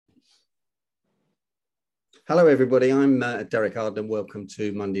Hello, everybody. I'm Derek Arden. Welcome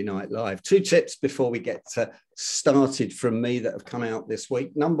to Monday Night Live. Two tips before we get started from me that have come out this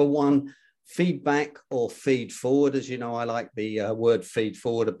week. Number one, feedback or feed forward. As you know, I like the word feed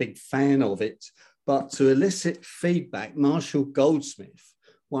forward, a big fan of it. But to elicit feedback, Marshall Goldsmith,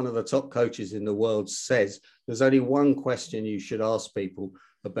 one of the top coaches in the world, says there's only one question you should ask people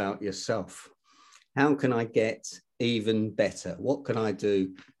about yourself. How can I get even better? What can I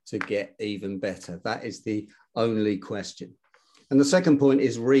do to get even better? That is the only question. And the second point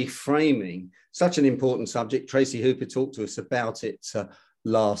is reframing. Such an important subject. Tracy Hooper talked to us about it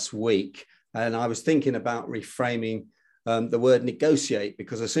last week. And I was thinking about reframing the word negotiate,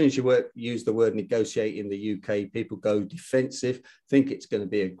 because as soon as you use the word negotiate in the UK, people go defensive, think it's going to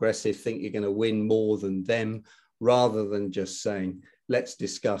be aggressive, think you're going to win more than them, rather than just saying, let's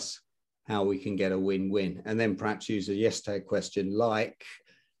discuss how we can get a win-win. And then perhaps use a yes tag question like,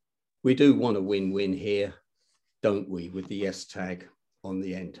 we do want a win-win here, don't we, with the yes tag on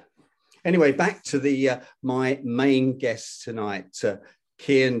the end. Anyway, back to my main guest tonight,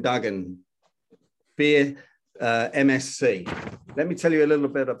 Cian Duggan, Beer MSc. Let me tell you a little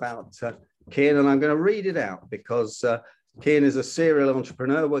bit about Cian, and I'm going to read it out because Cian is a serial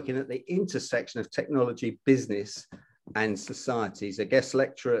entrepreneur working at the intersection of technology, business, and society. He's a guest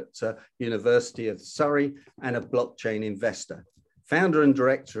lecturer at University of Surrey and a blockchain investor. Founder and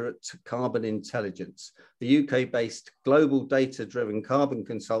director at Carbon Intelligence, a UK-based global data-driven carbon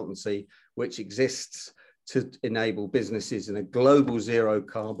consultancy which exists to enable businesses in a global zero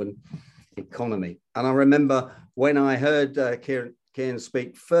carbon economy. And I remember when I heard Cian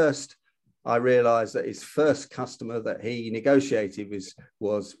speak first, I realized that his first customer that he negotiated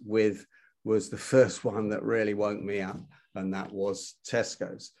was the first one that really woke me up, and that was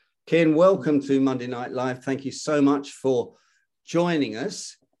Tesco's. Cian, welcome to Monday Night Live. Thank you so much for joining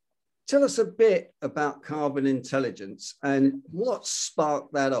us. Tell us a bit about Carbon Intelligence and what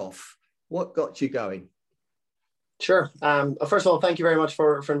sparked that off. What got you going? Sure. First of all, thank you very much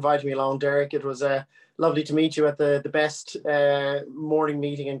for inviting me along, Derek. It was lovely to meet you at the best morning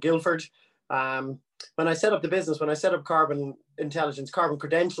meeting in Guildford. When I set up the business, when I set up Carbon Intelligence, Carbon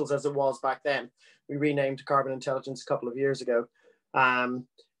Credentials as it was back then, we renamed to Carbon Intelligence a couple of years ago.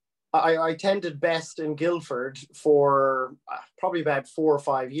 I attended Best in Guildford for probably about 4 or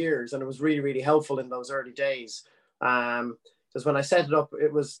 5 years, and it was really, really helpful in those early days. Because when I set it up,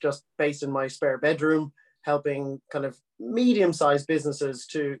 it was just based in my spare bedroom, helping kind of medium-sized businesses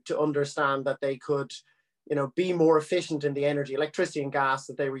to understand that they could, be more efficient in the energy, electricity and gas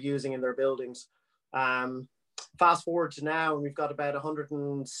that they were using in their buildings. Fast forward to now, and we've got about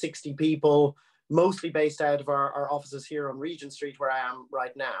 160 people, mostly based out of our offices here on Regent Street, where I am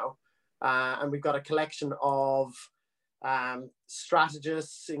right now. And we've got a collection of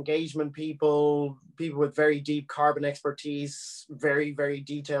strategists, engagement people with very deep carbon expertise, very, very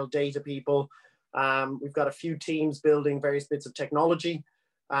detailed data people. We've got a few teams building various bits of technology,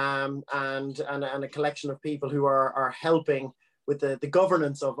 and a collection of people who are helping with the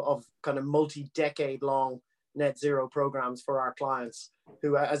governance of kind of multi-decade long net zero programs for our clients,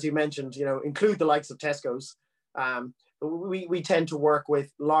 who, as you mentioned, include the likes of Tesco's. We tend to work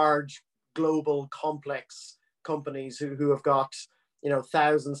with large, global, complex companies who have got,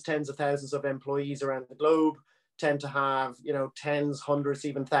 thousands, tens of thousands of employees around the globe, tend to have, tens, hundreds,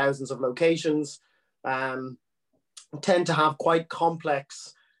 even thousands of locations, tend to have quite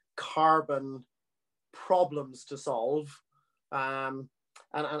complex carbon problems to solve. And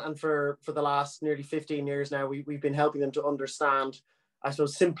for the last nearly 15 years now, we've been helping them to understand, I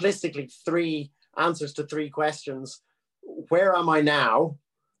suppose, simplistically, 3 answers to 3 questions. Where am I now?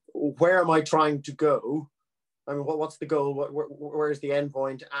 Where am I trying to go? I mean, what's the goal? Where's the end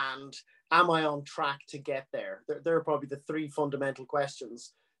point? And am I on track to get there? They're probably the 3 fundamental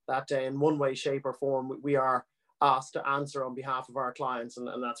questions that in one way, shape or form, we are asked to answer on behalf of our clients. And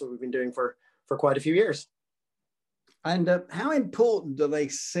that's what we've been doing for quite a few years. And how important do they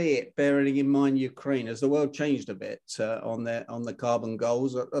see it, bearing in mind Ukraine? Has the world changed a bit on the carbon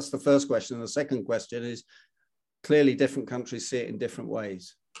goals? That's the first question. And the second question is, clearly different countries see it in different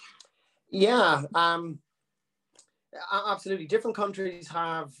ways. Yeah, absolutely. Different countries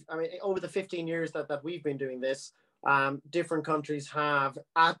have, over the 15 years that we've been doing this, different countries have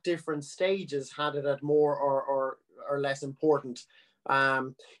at different stages had it at more or less important.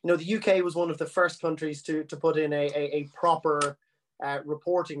 The UK was one of the first countries to put in a proper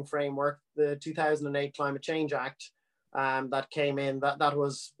reporting framework, the 2008 Climate Change Act, that came in. That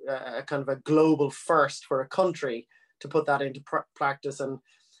was a kind of a global first for a country to put that into practice, and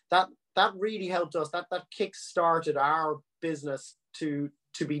that really helped us. That kick-started our business to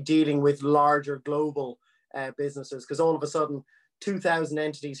be dealing with larger global businesses, because all of a sudden 2,000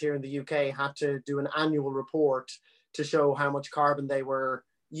 entities here in the UK had to do an annual report to show how much carbon they were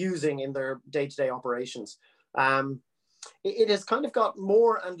using in their day-to-day operations. It has kind of got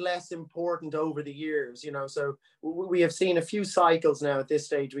more and less important over the years, you know, so we have seen a few cycles now at this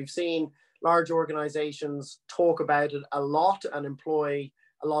stage. We've seen large organizations talk about it a lot and employ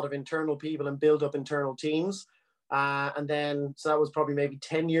a lot of internal people and build up internal teams. And then, so that was probably maybe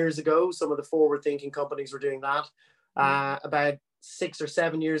 10 years ago, some of the forward-thinking companies were doing that. About 6 or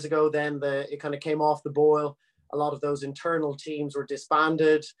 7 years ago, then it kind of came off the boil. A lot of those internal teams were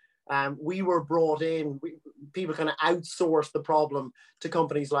disbanded. We were brought in, people kind of outsourced the problem to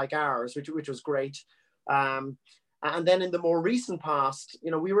companies like ours, which was great. And then in the more recent past,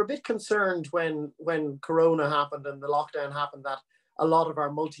 you know, we were a bit concerned when Corona happened and the lockdown happened that a lot of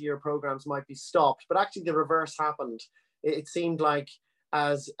our multi-year programs might be stopped, but actually the reverse happened. It seemed like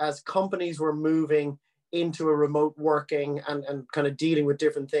as companies were moving into a remote working and kind of dealing with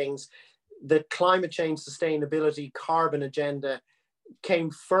different things, the climate change, sustainability, carbon agenda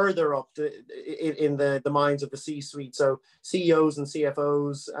came further up in the minds of the C-suite. So CEOs and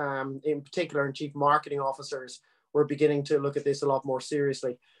CFOs in particular, and chief marketing officers were beginning to look at this a lot more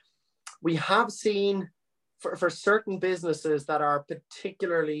seriously. We have seen for certain businesses that are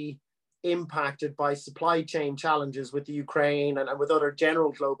particularly impacted by supply chain challenges with the Ukraine and with other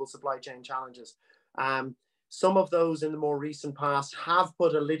general global supply chain challenges. Some of those in the more recent past have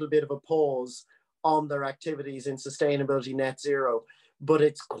put a little bit of a pause on their activities in sustainability net zero, but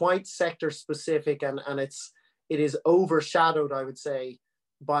it's quite sector specific and it is overshadowed, I would say,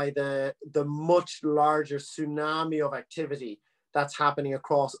 by the much larger tsunami of activity that's happening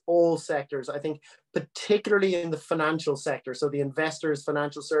across all sectors. I think particularly in the financial sector, so the investors,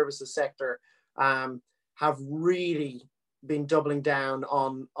 financial services sector, have really been doubling down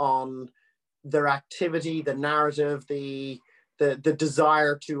on their activity, the narrative, the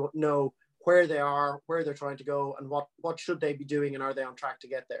desire to know where they are, where they're trying to go, and what should they be doing, and are they on track to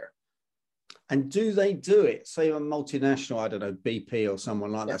get there? And do they do it? Say a multinational, I don't know, BP or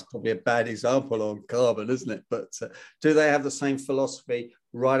someone like that. That's probably a bad example on carbon, isn't it? But do they have the same philosophy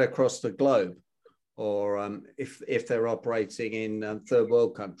right across the globe? Or if they're operating in third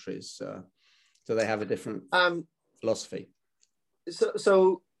world countries, do they have a different philosophy?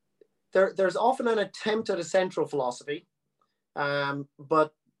 So there's often an attempt at a central philosophy,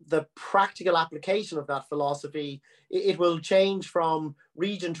 but the practical application of that philosophy, it will change from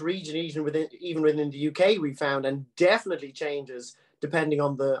region to region, even within the UK, we found, and definitely changes depending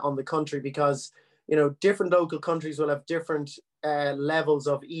on the country, because, you know, different local countries will have different levels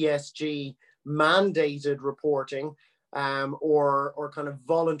of ESG mandated reporting, or kind of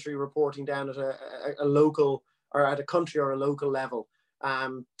voluntary reporting down at a local or at a country or a local level.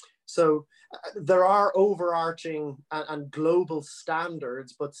 So there are overarching and global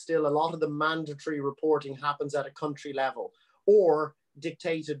standards, but still a lot of the mandatory reporting happens at a country level or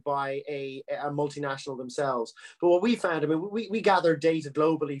dictated by a multinational themselves. But what we found, I mean, we gather data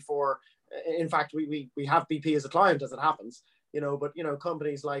globally for, in fact, we have BP as a client as it happens, you know, but, you know,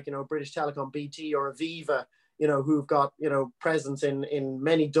 companies like, you know, British Telecom, BT or Aviva, you know, who've got, you know, presence in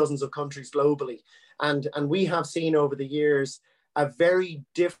many dozens of countries globally. And we have seen over the years a very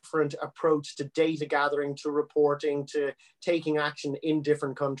different approach to data gathering, to reporting, to taking action in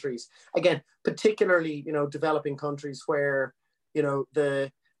different countries. Again, particularly, you know, developing countries where, you know,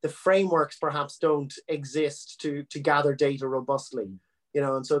 the frameworks perhaps don't exist to gather data robustly, you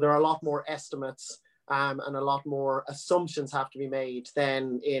know, and so there are a lot more estimates and a lot more assumptions have to be made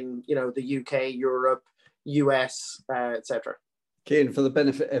than in, you know, the UK, Europe, US, etc. Cian, for the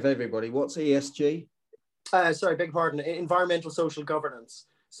benefit of everybody, what's ESG? Sorry, beg pardon, environmental social governance.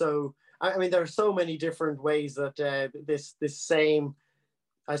 So, I mean, there are so many different ways that this same,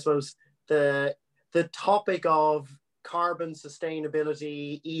 I suppose, the topic of carbon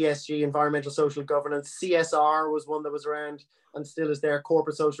sustainability, ESG, environmental social governance, CSR was one that was around and still is there,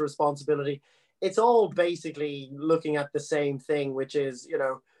 corporate social responsibility. It's all basically looking at the same thing, which is, you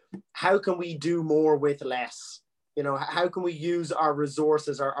know, how can we do more with less? You know, how can we use our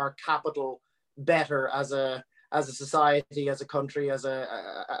resources, our capital better as a society, as a country, as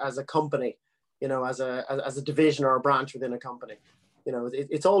a company, you know, as a division or a branch within a company. You know,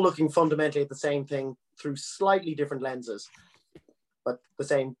 it's all looking fundamentally at the same thing through slightly different lenses, but the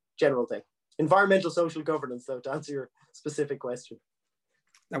same general thing. Environmental social governance, though, to answer your specific question.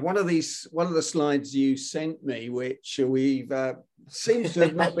 Now, one of the slides you sent me, which we've seems to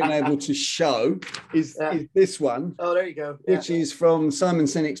have not been able to show, is this one. Oh, there you go. Which is from Simon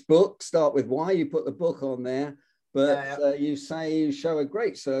Sinek's book, Start With Why. You put the book on there, but you say you show a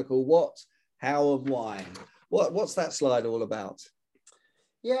great circle. What how and why. What's that slide all about?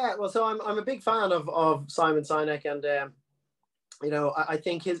 Yeah, well, so I'm a big fan of Simon Sinek, and I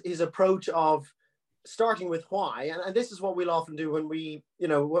think his approach of starting with why, and this is what we'll often do when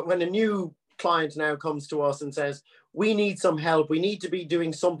when a new client now comes to us and says, we need some help, we need to be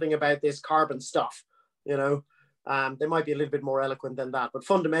doing something about this carbon stuff. They might be a little bit more eloquent than that, but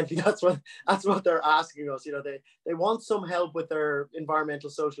fundamentally that's what they're asking us. They want some help with their environmental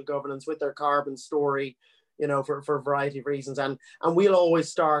social governance, with their carbon story, for a variety of reasons. And we'll always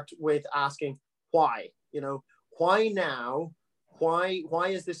start with asking why. Why now? Why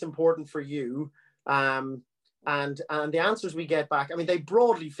is this important for you? And the answers we get back, I mean, they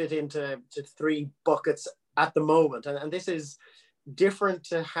broadly fit into 3 buckets at the moment. And this is different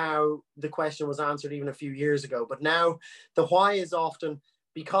to how the question was answered even a few years ago. But now the why is often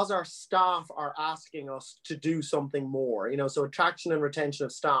because our staff are asking us to do something more. So attraction and retention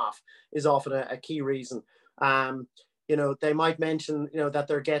of staff is often a key reason. They might mention, that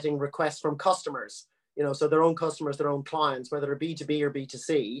they're getting requests from customers, so their own customers, their own clients, whether B2B or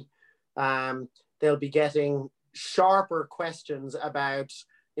B2C. They'll be getting sharper questions about,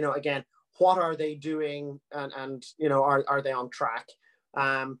 again, what are they doing, and are they on track?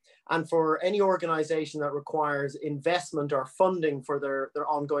 And for any organization that requires investment or funding for their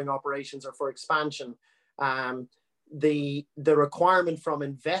ongoing operations or for expansion, the requirement from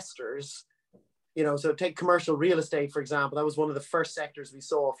investors, so take commercial real estate, for example. That was one of the first sectors we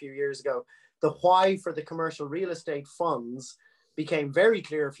saw a few years ago. The why for the commercial real estate funds became very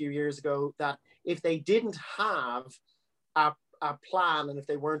clear a few years ago, that if they didn't have a plan, and if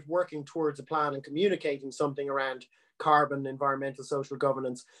they weren't working towards a plan and communicating something around carbon, environmental, social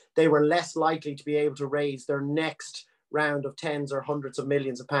governance, they were less likely to be able to raise their next round of tens or hundreds of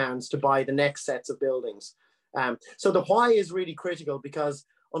millions of pounds to buy the next sets of buildings. So the why is really critical, because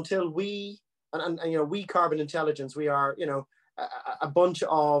until we, we Carbon Intelligence, we are, a bunch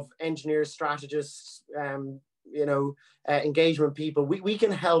of engineers, strategists, engagement people. We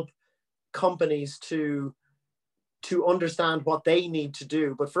can help companies to understand what they need to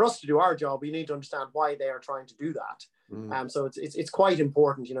do, but for us to do our job, we need to understand why they are trying to do that. So it's quite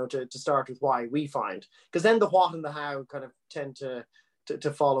important, to start with why, we find, because then the what and the how kind of tend to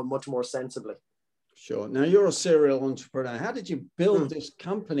follow much more sensibly. Sure. Now, you're a serial entrepreneur. How did you build this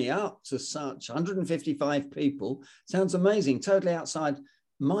company up to such 155 people? Sounds amazing. Totally outside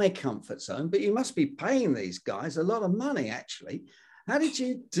my comfort zone, but you must be paying these guys a lot of money, actually. How did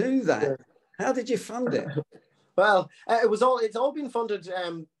you do that? Sure. How did you fund it? Well, it's all been funded,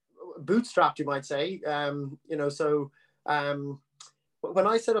 bootstrapped, you might say. When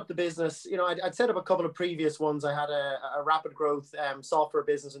I set up the business, I'd set up a couple of previous ones. I had a rapid growth software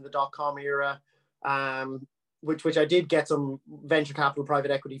business in the .com era, which I did get some venture capital, private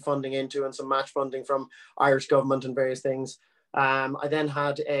equity funding into, and some match funding from Irish government and various things. I then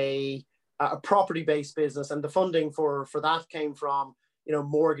had a property-based business, and the funding for that came from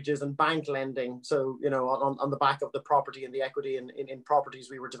mortgages and bank lending. So on the back of the property and the equity in properties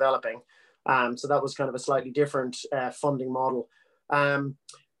we were developing. So that was kind of a slightly different funding model.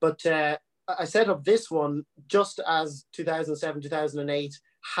 But I set up this one just as 2007, 2008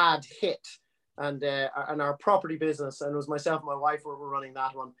 had hit. And our property business, and it was myself and my wife were running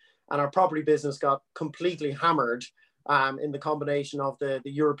that one, and our property business got completely hammered in the combination of the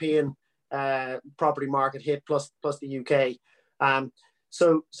European property market hit plus the UK.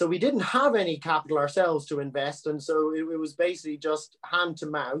 So we didn't have any capital ourselves to invest, and so it was basically just hand to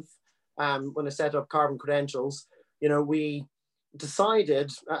mouth. When I set up Carbon Credentials, we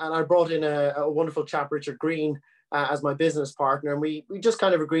decided, and I brought in a wonderful chap, Richard Green, as my business partner, and we just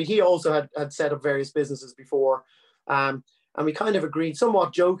kind of agreed. He also had set up various businesses before, and we kind of agreed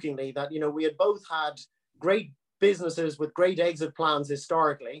somewhat jokingly that we had both had great businesses with great exit plans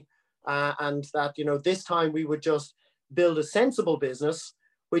historically, and that this time we would just build a sensible business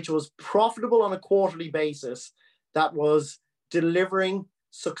which was profitable on a quarterly basis, that was delivering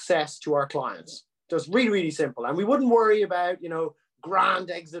success to our clients. Just really, really simple, and we wouldn't worry about grand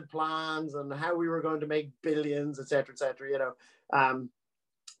exit plans and how we were going to make billions, et cetera,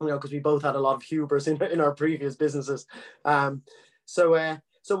 because we both had a lot of hubris in our previous businesses.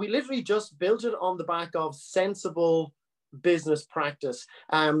 So we literally just built it on the back of sensible business practice.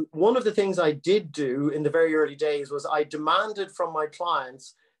 One of the things I did do in the very early days was I demanded from my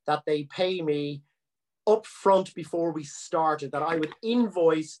clients that they pay me upfront before we started, that I would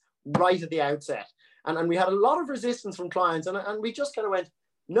invoice right at the outset. And we had a lot of resistance from clients, and we just kind of went,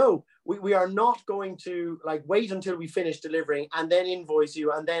 no, we are not going to wait until we finish delivering and then invoice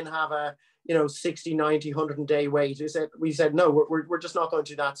you and then have a 60, 90, 100-day wait. We said, no, we're just not going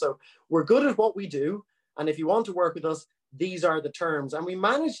to do that. So we're good at what we do. And if you want to work with us, these are the terms. And we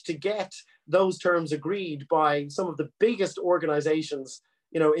managed to get those terms agreed by some of the biggest organizations,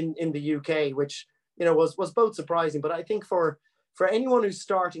 in the UK, which, was both surprising. But I think for anyone who's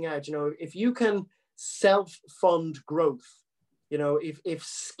starting out, if you can self-fund growth, if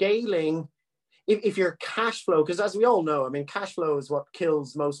scaling, if your cash flow, because as we all know, cash flow is what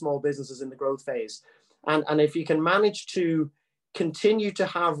kills most small businesses in the growth phase. And if you can manage to continue to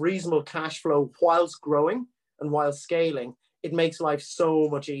have reasonable cash flow whilst growing and while scaling, it makes life so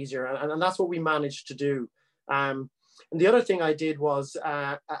much easier. And that's what we managed to do. And the other thing I did was,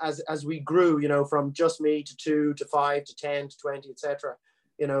 as we grew, from just me to 2 to 5 to 10 to 20, etc.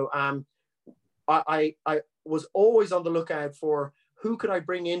 I was always on the lookout for who could I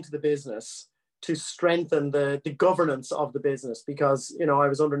bring into the business to strengthen the governance of the business, because I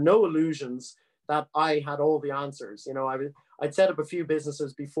was under no illusions that I had all the answers. I'd set up a few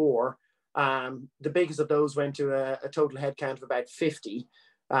businesses before. The biggest of those went to a total headcount of about 50.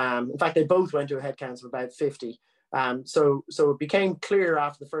 In fact, they both went to a headcount of about 50. So it became clear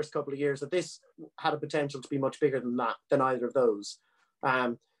after the first couple of years that this had a potential to be much bigger than either of those.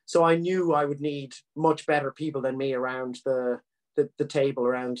 So I knew I would need much better people than me around the table,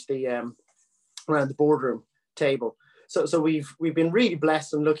 around the boardroom table. So we've been really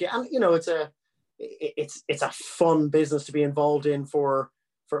blessed and lucky, and it's a fun business to be involved in for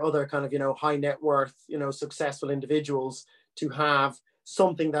other kind of high net worth successful individuals to have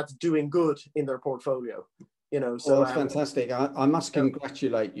something that's doing good in their portfolio. So that's fantastic. I must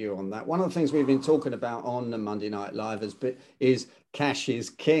congratulate you on that. One of the things we've been talking about on the Monday Night Live is cash is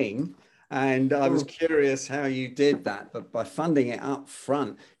king. And I was curious how you did that, but by funding it up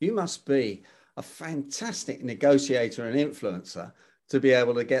front, you must be a fantastic negotiator and influencer to be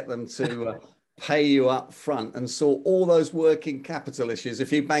able to get them to pay you up front and sort all those working capital issues. A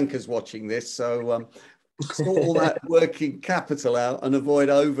few bankers watching this, so sort all that working capital out and avoid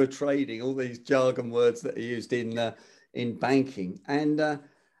over trading, all these jargon words that are used in banking, and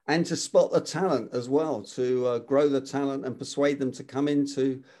to spot the talent as well, to grow the talent and persuade them to come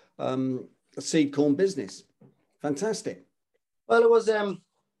into a seed corn business. Fantastic. Well, it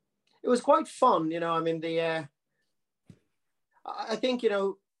was quite fun, I think,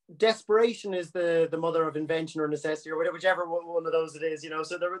 desperation is the mother of invention or necessity, or whichever one of those it is,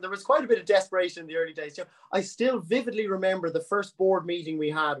 so there was quite a bit of desperation in the early days. I still vividly remember the first board meeting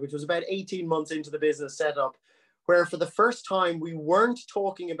we had, which was about 18 months into the business setup, where for the first time we weren't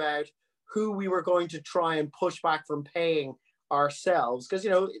talking about who we were going to try and push back from paying ourselves, because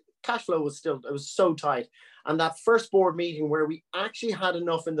cash flow was so tight. And that first board meeting where we actually had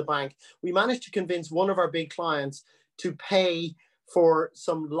enough in the bank, we managed to convince one of our big clients to pay for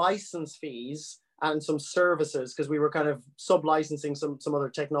some license fees and some services, because we were kind of sub-licensing some other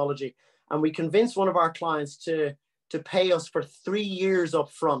technology. And we convinced one of our clients to pay us for 3 years up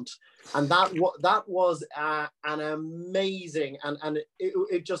front. And that was an amazing, and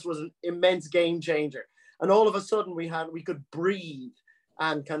it just was an immense game changer. And all of a sudden we could breathe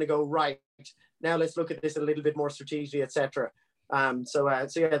and kind of go, right, now let's look at this a little bit more strategically, etc. So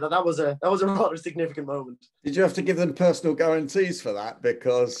yeah, that was a rather significant moment. Did you have to give them personal guarantees for that?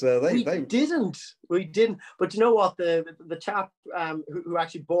 Because we didn't. But you know what? The chap who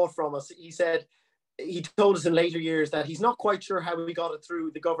actually bought from us, he told us in later years that he's not quite sure how we got it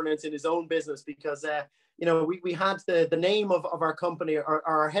through the governance in his own business, because we had the name of our company.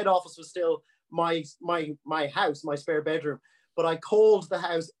 Our head office was still my house, my spare bedroom, but I called the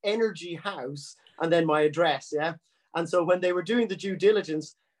house Energy House and then my address. Yeah. And so when they were doing the due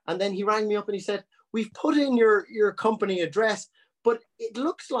diligence, and then he rang me up and he said, "We've put in your company address, but it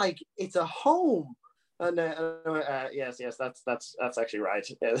looks like it's a home." And yes, that's actually right.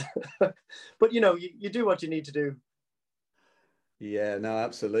 Yeah. But you do what you need to do. Yeah, no,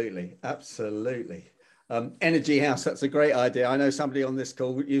 absolutely. Energy House, that's a great idea. I know somebody on this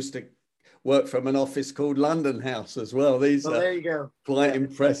call used to work from an office called London House as well. These are there you go. Quite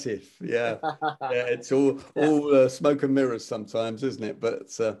impressive. Yeah. Yeah, it's all smoke and mirrors sometimes, isn't it? But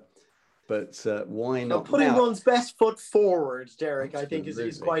why not? Putting one's best foot forward, Derek, I think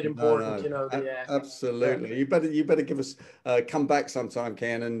is quite important. Absolutely. You better give us come back sometime,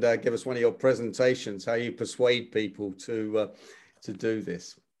 Ken, and give us one of your presentations, how you persuade people to do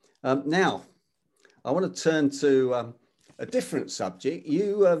this. Now, I want to turn to a different subject.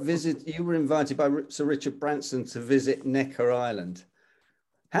 You were invited by Sir Richard Branson to visit Necker Island.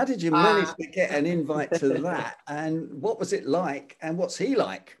 How did you manage to get an invite to that? And what was it like? And what's he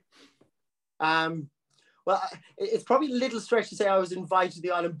like? Well, it's probably a little stretch to say I was invited to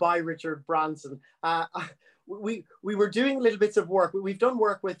the island by Richard Branson. We were doing little bits of work. We've done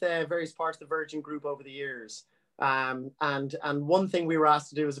work with various parts of the Virgin Group over the years. And one thing we were asked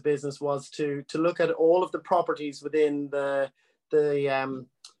to do as a business was to look at all of the properties within the Virgin,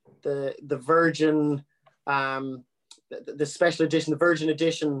 the special edition, the Virgin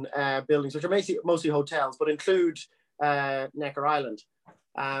Edition buildings, which are mostly hotels, but include Necker Island.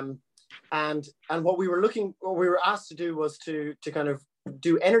 And what we were asked to do was to kind of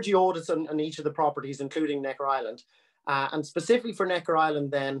do energy audits on each of the properties, including Necker Island. And specifically for Necker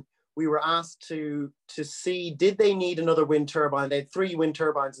Island, then we were asked to see, did they need another wind turbine? They had 3 wind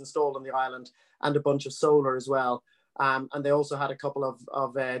turbines installed on the island and a bunch of solar as well. And they also had a couple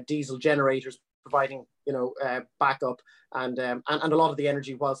of diesel generators providing, backup and a lot of the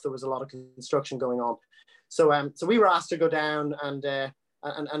energy whilst there was a lot of construction going on. So we were asked to go down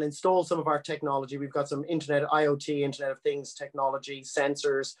and install some of our technology. We've got some IoT, Internet of Things technology,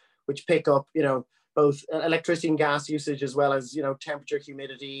 sensors, which pick up, both electricity and gas usage, as well as, temperature,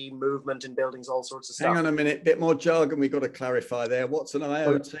 humidity, movement in buildings, all sorts of stuff. Hang on a minute, bit more jargon we've got to clarify there. What's an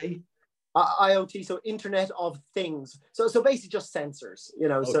IoT? IoT, so Internet of Things. So basically just sensors,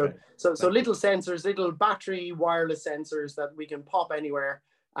 okay. So little sensors, little battery wireless sensors that we can pop anywhere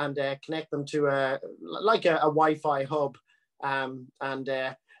and connect them to a Wi-Fi hub. And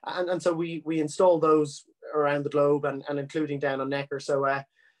so we install those around the globe and including down on Necker. So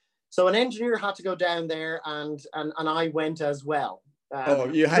an engineer had to go down there and I went as well.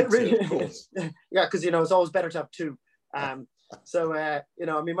 You had to, of course. Yeah, because, it's always better to have 2. My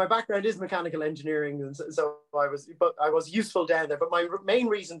background is mechanical engineering, and so I was useful down there. But my main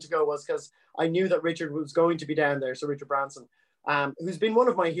reason to go was because I knew that Richard was going to be down there. So Richard Branson, who's been one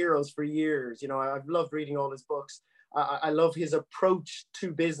of my heroes for years. I've loved reading all his books. I love his approach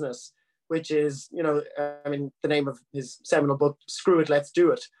to business, which is, the name of his seminal book, Screw It, Let's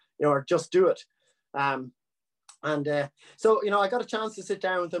Do It, or Just Do It. So I got a chance to sit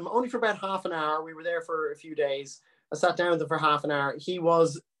down with him only for about half an hour. We were there for a few days. I sat down with him for half an hour. He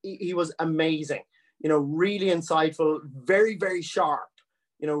was amazing, really insightful, very, very sharp,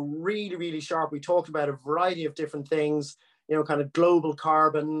 really, really sharp. We talked about a variety of different things, kind of global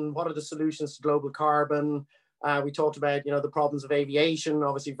carbon. What are the solutions to global carbon? We talked about, the problems of aviation.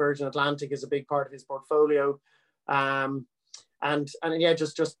 Obviously, Virgin Atlantic is a big part of his portfolio. And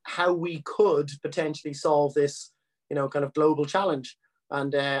just how we could potentially solve this, kind of global challenge.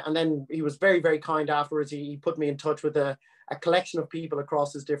 And then he was very, very kind afterwards. He put me in touch with a collection of people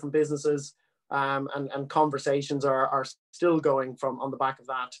across his different businesses, and conversations are still going on the back of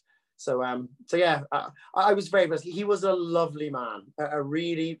that. So yeah, I was very blessed. He was a lovely man, a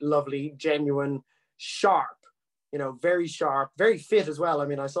really lovely, genuine, sharp, very sharp, very fit as well.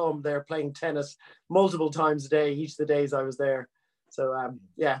 I saw him there playing tennis multiple times a day, each of the days I was there. So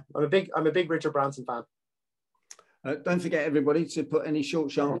yeah, I'm a big Richard Branson fan. Don't forget, everybody, to put any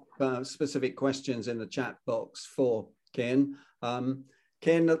short, sharp, specific questions in the chat box for Ken.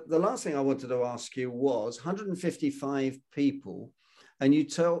 Ken, the last thing I wanted to ask you was 155 people, and you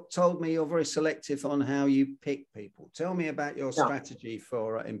told me you're very selective on how you pick people. Tell me about your strategy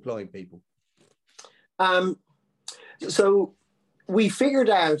for employing people. So we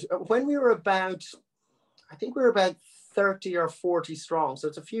figured out when we were about, I think we were about 30 or 40 strong. So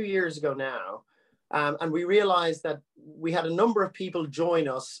it's a few years ago now. And we realized that we had a number of people join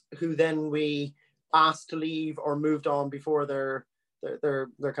us who then we asked to leave or moved on before their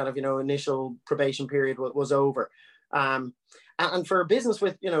kind of, initial probation period was over. And for a business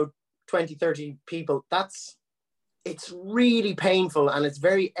with, 20, 30 people, it's really painful and it's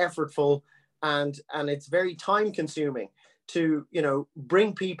very effortful and it's very time consuming to,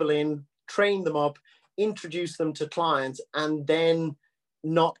 bring people in, train them up, introduce them to clients, and then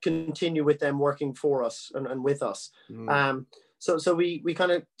not continue with them working for us and with us. So we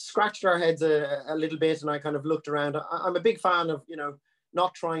kind of scratched our heads a little bit, and I kind of looked around. I'm a big fan of,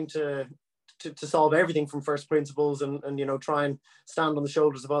 not trying to solve everything from first principles and try and stand on the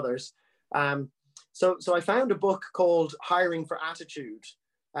shoulders of others. So I found a book called Hiring for Attitude,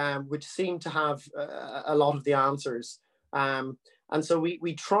 which seemed to have a lot of the answers. And so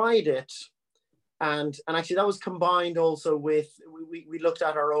we tried it. And actually that was combined also with, we looked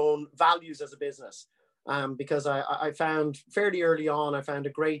at our own values as a business, because I found fairly early on, I found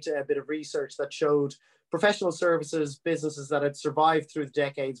a great bit of research that showed professional services businesses that had survived through the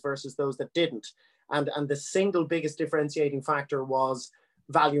decades versus those that didn't. And the single biggest differentiating factor was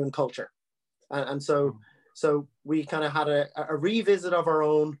value and culture. And so we kind of had a revisit of our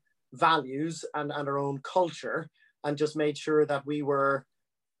own values and our own culture, and just made sure that we were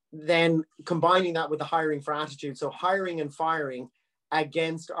then combining that with the hiring for attitude. So hiring and firing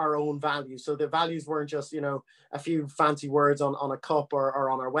against our own values. So the values weren't just, a few fancy words on a cup or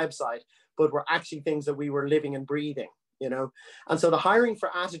on our website, but were actually things that we were living and breathing, And so the hiring for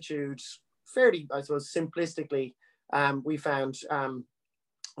attitude, fairly, I suppose, simplistically, we found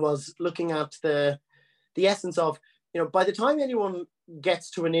was looking at the essence of, by the time anyone gets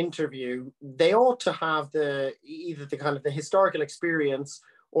to an interview, they ought to have either the kind of the historical experience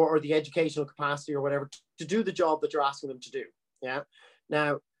or the educational capacity or whatever to do the job that you're asking them to do. Yeah.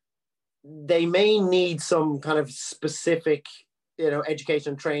 Now, they may need some kind of specific,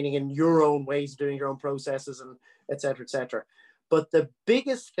 education and training in your own ways of doing your own processes and et cetera, et cetera. But the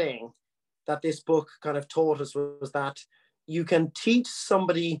biggest thing that this book kind of taught us was that you can teach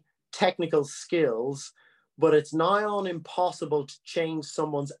somebody technical skills, but it's nigh on impossible to change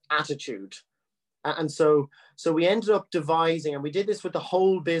someone's attitude. And so we ended up devising, and we did this with the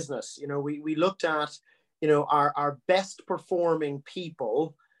whole business. We looked at, our best performing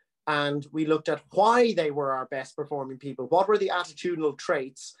people, and we looked at why they were our best performing people. What were the attitudinal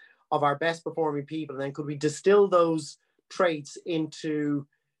traits of our best performing people? And then could we distill those traits into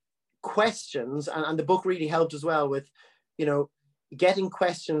questions? And the book really helped as well with, getting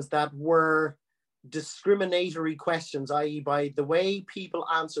questions that were discriminatory questions, i.e. by the way people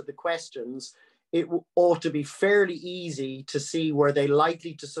answered the questions, it ought to be fairly easy to see were they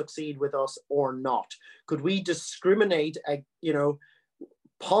likely to succeed with us or not. Could we discriminate,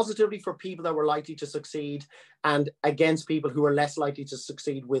 positively for people that were likely to succeed and against people who are less likely to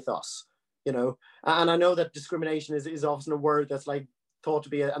succeed with us, And I know that discrimination is often a word that's like thought to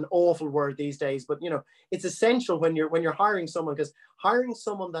be an awful word these days, but it's essential when you're hiring someone, because hiring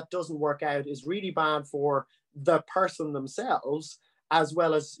someone that doesn't work out is really bad for the person themselves as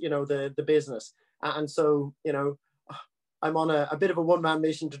well as the business. And so I'm on a bit of a one-man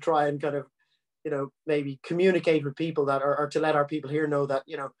mission to try and kind of maybe communicate with people that are, or to let our people here know that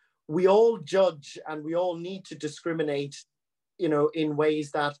we all judge and we all need to discriminate in ways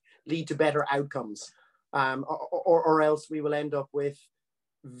that lead to better outcomes, or else we will end up with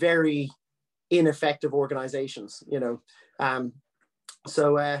very ineffective organizations.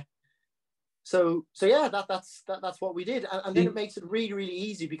 So yeah, that's what we did, and then it makes it really, really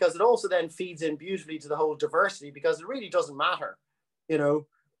easy, because it also then feeds in beautifully to the whole diversity, because it really doesn't matter,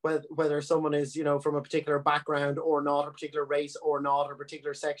 whether someone is from a particular background or not, a particular race or not, or a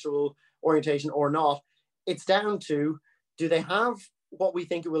particular sexual orientation or not. It's down to, do they have what we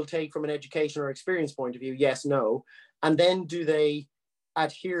think it will take from an education or experience point of view? Yes, no. And then do they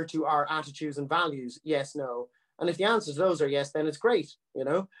adhere to our attitudes and values? Yes, no. And if the answers to those are yes, then it's great,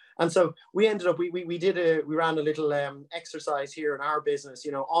 And so we ended up, we ran a little exercise here in our business,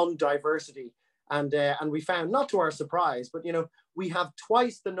 on diversity. And we found, not to our surprise, but, we have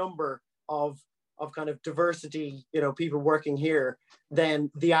twice the number of kind of diversity, people working here than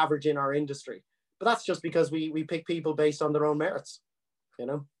the average in our industry. But that's just because we pick people based on their own merits,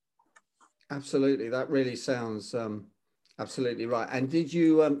 Absolutely. That really sounds absolutely right. And did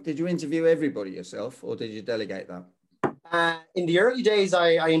you interview everybody yourself, or did you delegate that? In the early days,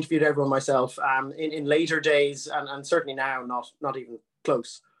 I interviewed everyone myself. In later days, and certainly now, not even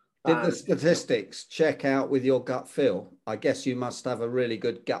close. Did the statistics check out with your gut feel? I guess you must have a really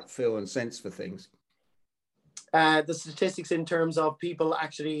good gut feel and sense for things. The statistics in terms of people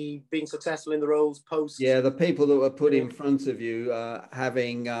actually being successful in the roles post. Yeah, the people that were put in front of you,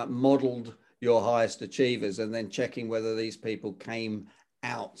 having modeled your highest achievers, and then checking whether these people came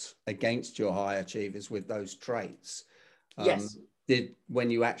out against your high achievers with those traits. Yes. When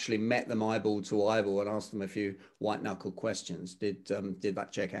you actually met them eyeball to eyeball and asked them a few white knuckle questions, did that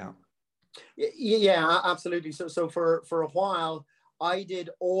check out? Yeah, absolutely. So for a while, I did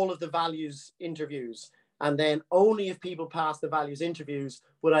all of the values interviews, and then only if people passed the values interviews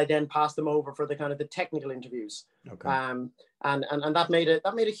would I then pass them over for the kind of the technical interviews. Okay. And that made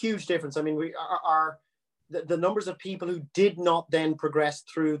a huge difference. I mean, the numbers of people who did not then progress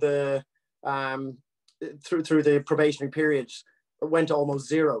through the through the probationary periods went to almost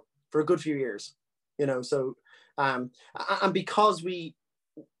zero for a good few years, so and because we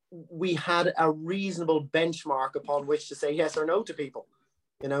had a reasonable benchmark upon which to say yes or no to people,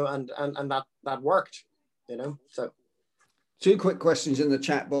 and that worked, so. Two quick questions in the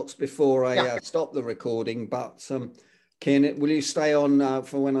chat box before I stop the recording, but Ken, will you stay on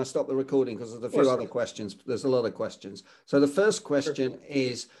for when I stop the recording? Because there's a few other questions. There's a lot of questions. So the first question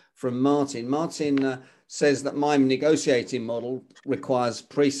is from Martin. Martin says that my negotiating model requires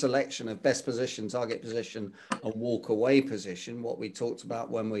pre-selection of best position, target position, and walk away position, what we talked about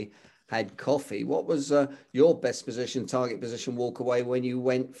when we had coffee. What was your best position, target position, walk away when you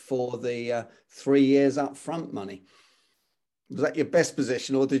went for the 3 years up front money? Was that your best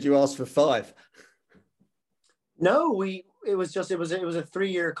position, or did you ask for 5? No, it was a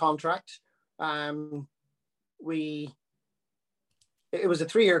 3-year contract. It was a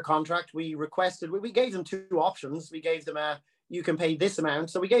 3-year contract. We gave them 2 options. We gave them you can pay this amount.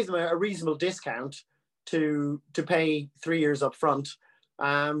 So we gave them a reasonable discount to pay 3 years up front.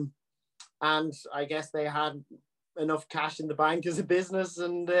 And I guess they had enough cash in the bank as a business,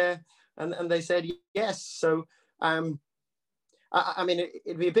 and they said yes. So I mean,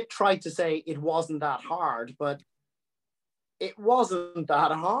 it'd be a bit trite to say it wasn't that hard, but it wasn't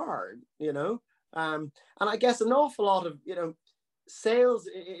that hard, you know. And I guess an awful lot of, you know, sales,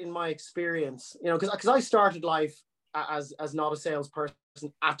 in my experience, you know, because I started life as not a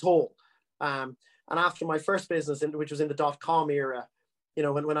salesperson at all. And after my first business, which was in the .com era, you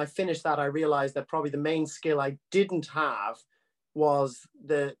know, when I finished that, I realized that probably the main skill I didn't have was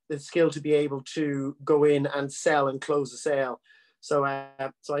the skill to be able to go in and sell and close a sale. So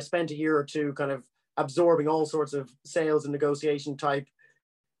I spent a year or 2 kind of absorbing all sorts of sales and negotiation type,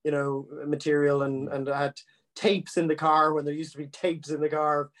 you know, material, and I had tapes in the car when there used to be tapes in the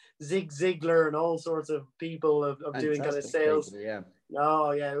car, Zig Ziglar and all sorts of people of doing kind of sales. People, yeah.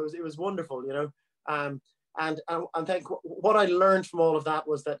 Oh yeah, it was wonderful, you know. And I think what I learned from all of that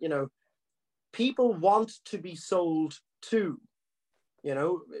was that, you know, people want to be sold to, you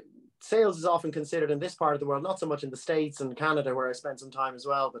know. Sales is often considered in this part of the world, not so much in the States and Canada, where I spent some time as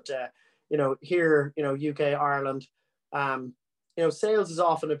well, but you know, here, you know, UK, Ireland, you know, sales is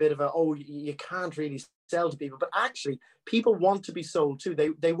often a bit of you can't really sell to people, but actually people want to be sold to.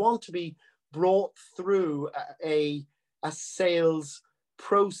 They want to be brought through a sales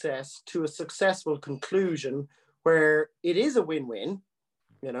process to a successful conclusion where it is a win-win,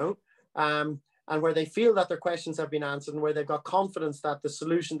 you know, and where they feel that their questions have been answered, and where they've got confidence that the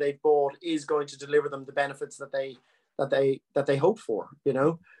solution they've bought is going to deliver them the benefits that they hope for, you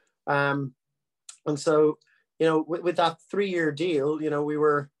know. And so, you know, with that 3-year deal, you know,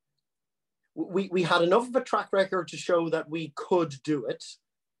 we had enough of a track record to show that we could do it,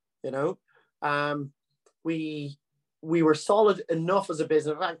 you know. We were solid enough as a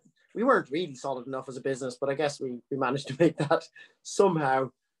business. In fact, we weren't really solid enough as a business, but I guess we managed to make that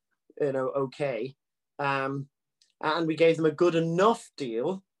somehow, you know, okay. And we gave them a good enough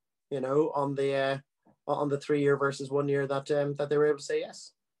deal, you know, on the 3-year versus 1 year that they were able to say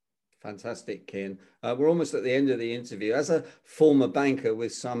yes. Fantastic, Cian. We're almost at the end of the interview. As a former banker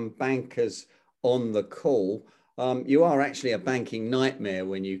with some bankers on the call, you are actually a banking nightmare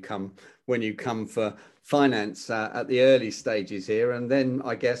when you come for finance at the early stages here, and then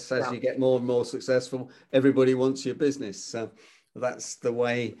I guess as you get more and more successful, everybody wants your business. So that's the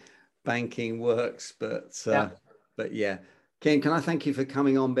way banking works. But yeah, Cian, can I thank you for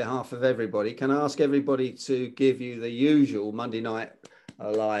coming on behalf of everybody? Can I ask everybody to give you the usual Monday Night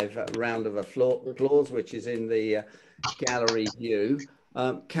Live round of applause, which is in the gallery view?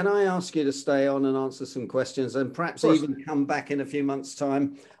 Can I ask you to stay on and answer some questions, and perhaps even come back in a few months'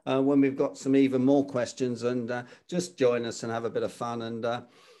 time when we've got some even more questions, and just join us and have a bit of fun, and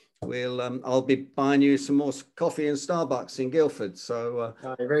I'll be buying you some more coffee in Starbucks in Guildford. So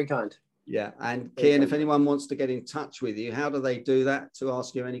you're very kind. Yeah, and Cian, if anyone wants to get in touch with you, how do they do that to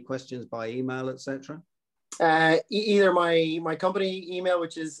ask you any questions by email, etc.? Either my company email,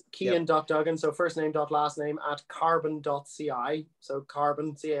 which is Cian.Duggan, so first name dot last name at carbon.ci, so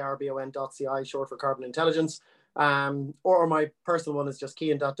carbon, carbon.ci, short for Carbon Intelligence, or my personal one is just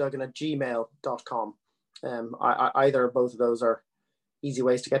Cian.Duggan at gmail.com. Either or both of those are easy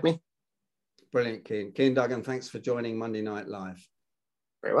ways to get me. Brilliant, Cian. Cian Duggan, thanks for joining Monday Night Live.